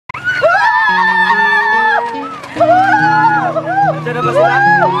Diyan na ba sila?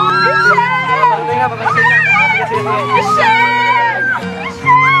 Pagdating nga, pagdating nga. Sige.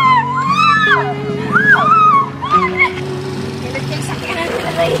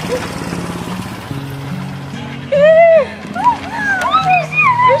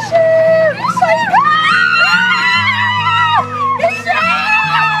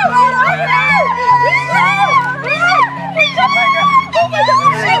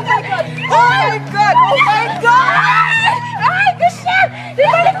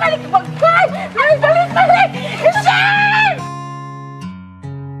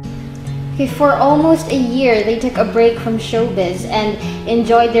 For almost a year, they took a break from showbiz and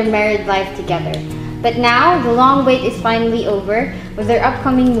enjoyed their married life together. But now, the long wait is finally over with their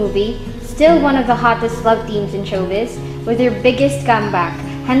upcoming movie, still one of the hottest love teams in showbiz, with their biggest comeback.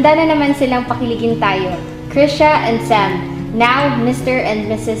 Handa na naman silang pakiligin tayo, Krisha and Sam, now Mr. and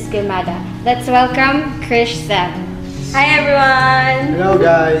Mrs. Gilmada. Let's welcome Krish Sam. Hi everyone! Hello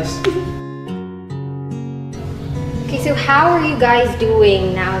guys! Okay, so how are you guys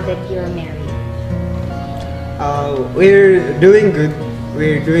doing now that you're married? We're doing good.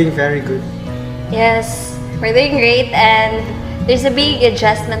 We're doing very good. Yes, we're doing great and there's a big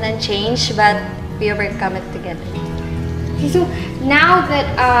adjustment and change, but we overcome it together. Okay, so now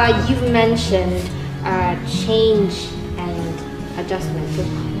that you've mentioned change and adjustment, so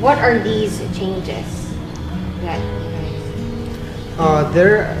what are these changes that you guys...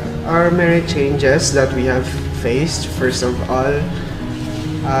 There are many changes that we have faced. First of all,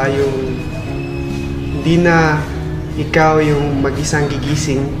 yung hindi na ikaw yung mag-isang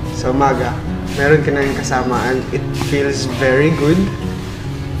gigising sa umaga, meron ka nang kasama and it feels very good.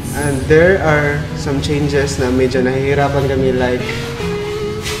 And there are some changes na medyo nahihirapan kami, like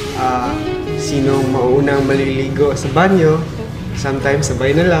sinong mauunang maliligo sa banyo, sometimes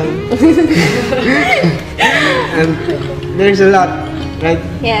sabay na lang. And there's a lot, right?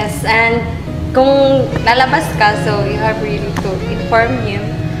 Yes, and kung lalabas ka, so you have really to inform him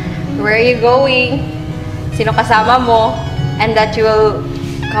where you're going, sino kasama mo, and that you will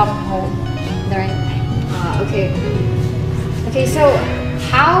come home the right time. Okay. Okay, so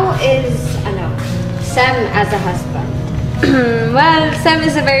how is Sam as a husband? Well, Sam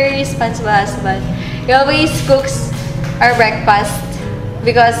is a very responsible husband. He always cooks our breakfast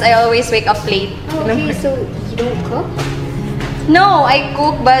because I always wake up late. Okay, so you don't cook? No, I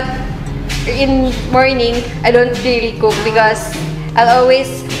cook, but in morning I don't really cook because I'll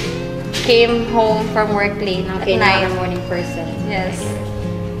always came home from work late Okay, at night. not a morning person. Yes.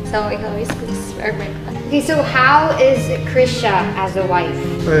 So he always cooks our breakfast. Okay, so how is Krisha as a wife?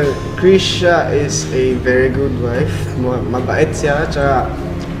 Well, Krisha is a very good wife. Mabait siya, tsaka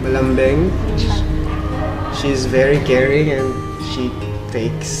malambing. She's very caring and she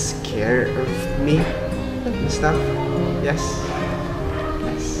takes care of me and stuff. Yes.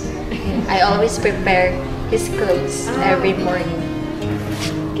 I always prepare his clothes every morning.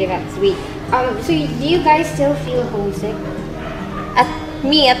 Okay, that's sweet. So do you guys still feel homesick?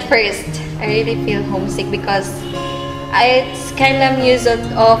 At first, I really feel homesick because it's kind of used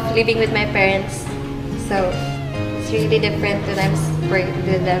of living with my parents. So it's really different when I'm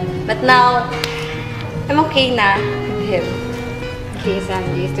with them. But now, I'm okay na with him. Okay, Sam,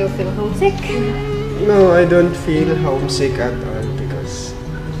 do you still feel homesick? No, I don't feel homesick at all because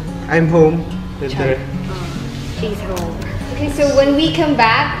I'm home with her. She's home. Okay, so when we come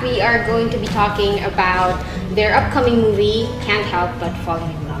back, we are going to be talking about their upcoming movie, Can't Help But Fall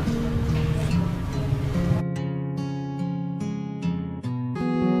in Love.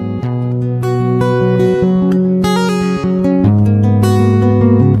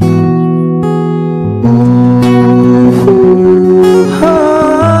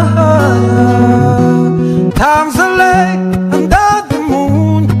 Times are late under the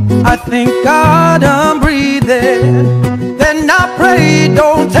moon. I thank God I'm breathing. Then I pray,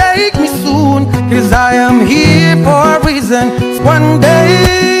 don't take me soon, 'cause I am here for a reason. It's one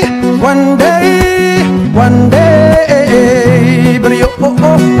day, one day, one day, but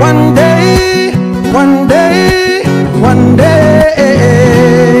one day, one day, one day.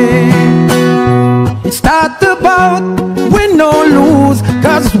 It's not about win or lose,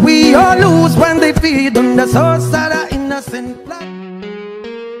 'cause we all lose when they feed on the source of our innocent blood.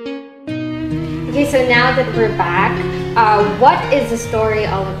 Okay, so now that we're back, what is the story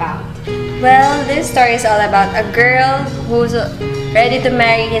all about? Well, this story is all about a girl who's ready to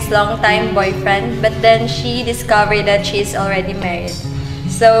marry his longtime boyfriend, but then she discovered that she's already married.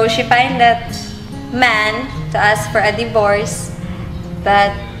 So she find that man to ask for a divorce,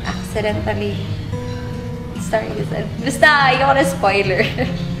 but accidentally, sorry, basta ayoko na spoiler.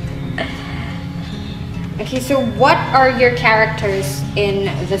 Okay, so what are your characters in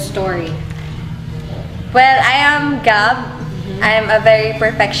the story? Well, I am Gab. I am a very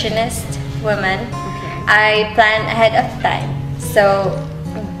perfectionist woman. Okay. I plan ahead of time. So,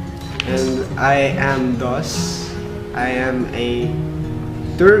 And I am Dos. I am a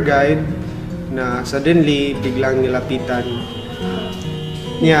tour guide na suddenly biglang nilapitan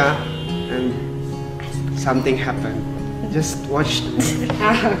niya and something happened. Just watch the movie.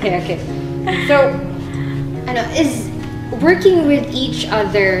 Okay. So, is working with each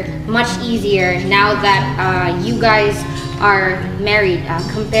other much easier now that you guys are married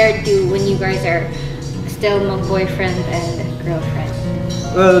compared to when you guys are still boyfriend and girlfriend?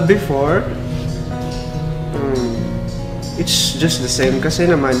 Well, before, it's just the same kasi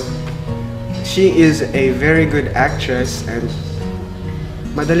naman, she is a very good actress and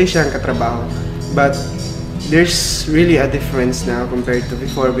madali siyang katrabaho. But there's really a difference now compared to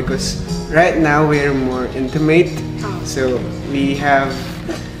before because right now we're more intimate, so we have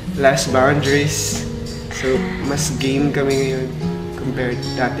less boundaries. So mas game kami ngayon compared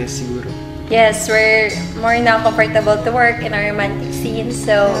dati siguro. yes, we're more now comfortable to work in our romantic scenes.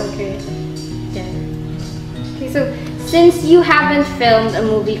 So, Okay. yeah. Okay, so since you haven't filmed a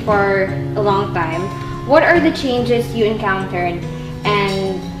movie for a long time, what are the changes you encountered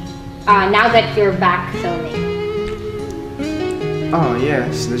and now that you're back filming? Oh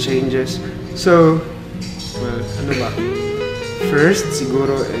yes, the changes. So, well, ano ba? First,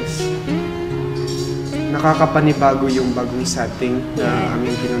 siguro is nakakapanibago yung bagong setting na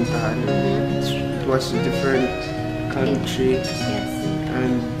aming pinuntahan. It was a different country Yes.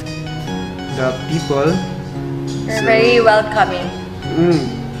 and the people, We're So- very welcoming.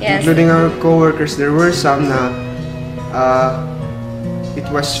 Yes. including our co-workers, there were some na it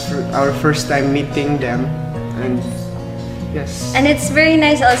was our first time meeting them and yes. And it's very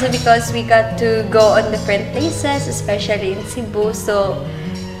nice also because we got to go on different places, especially in Cebu. So,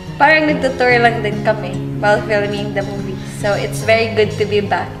 parang nagtutour lang din kami while filming the movie. So, it's very good to be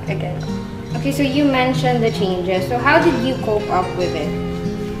back again. Okay, so you mentioned the changes. So how did you cope up with it?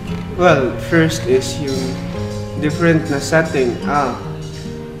 Well, first is yung different na setting.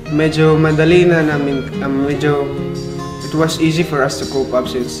 Medyo madali na namin, it was easy for us to cope up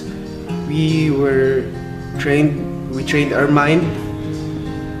since we trained our mind.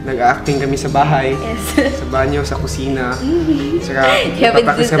 Nag-acting kami sa bahay, Yes. sa banyo, sa kusina. Saka, Yeah, we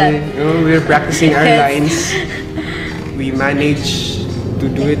did that. we were practicing our Yes. lines. We managed to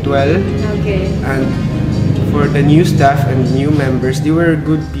do it well. Okay. And for the new staff and new members, they were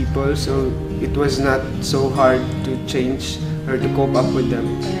good people, so it was not so hard to change or to cope up with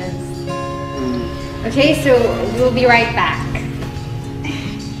them. Yes. Okay, so we'll be right back.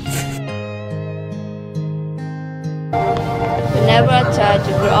 Whenever I try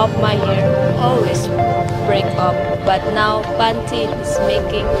to grow up my hair, always break up. But now Pantene is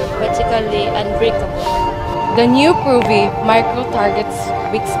making vertically unbreakable. The new Provy Micro Targets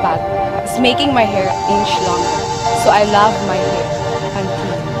Wig Spot is making my hair inch longer. So I love my hair.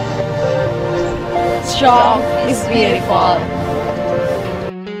 Pantene. Strong is beautiful.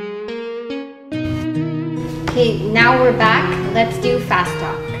 Okay, now we're back. Let's do fast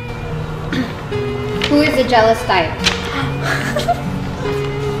talk. Who is the jealous type?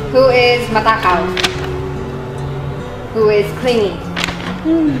 Who is matakaw? Who is clingy?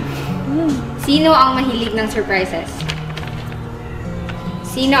 Sino ang mahilig ng surprises?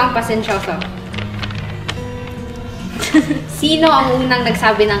 Sino ang pasensyoso? Sino ang unang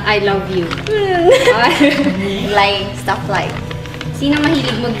nagsabi ng I love you? Lying, stop lying. Sino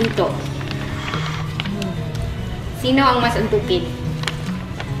mahilig magluto? Sino ang mas antukin?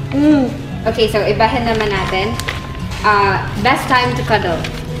 Okay, so ibahin naman natin. Best time to cuddle.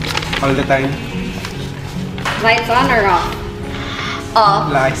 All the time, Lights on or off?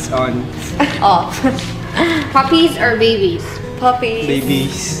 Off. lights on, Off. Puppies or babies? Puppies.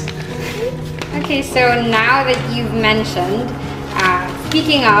 babies. Okay, so now that you've mentioned,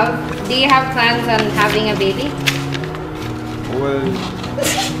 speaking of, do you have plans on having a baby? Well,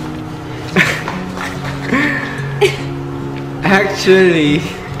 actually,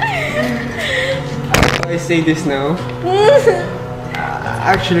 how do I say this now?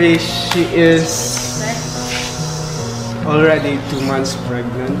 Actually, she is already 2 months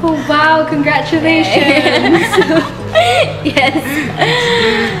pregnant. Oh wow, congratulations! Yes.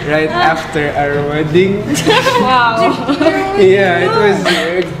 Right after our wedding. Wow. Yeah, it was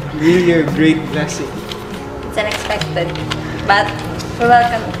really a great blessing. It's unexpected. But we're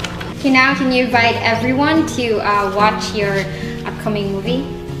welcome. Okay, now can you invite everyone to watch your upcoming movie?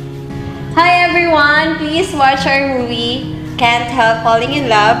 Hi everyone! Please watch our movie, Can't Help Falling in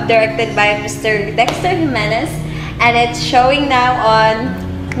Love, directed by Mr. Dexter Jimenez, and it's showing now on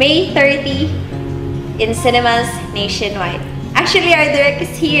May 30 in cinemas nationwide. Actually, our direct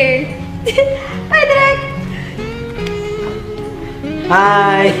is here. Hi, direct!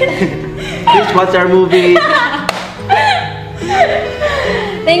 Hi! Please watch our movie.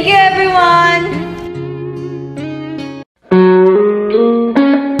 Thank you, everyone!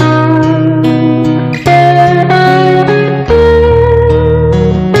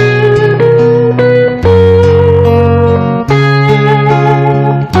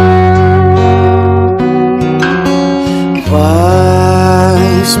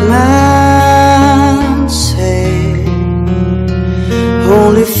 Wise man say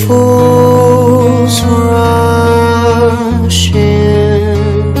only fools rush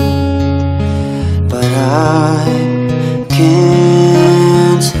in, but I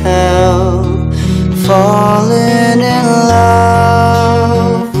can't help falling in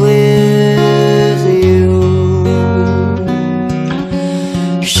love with you.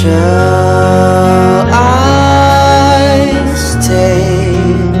 Shall I stay?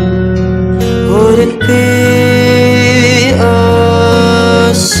 Would it be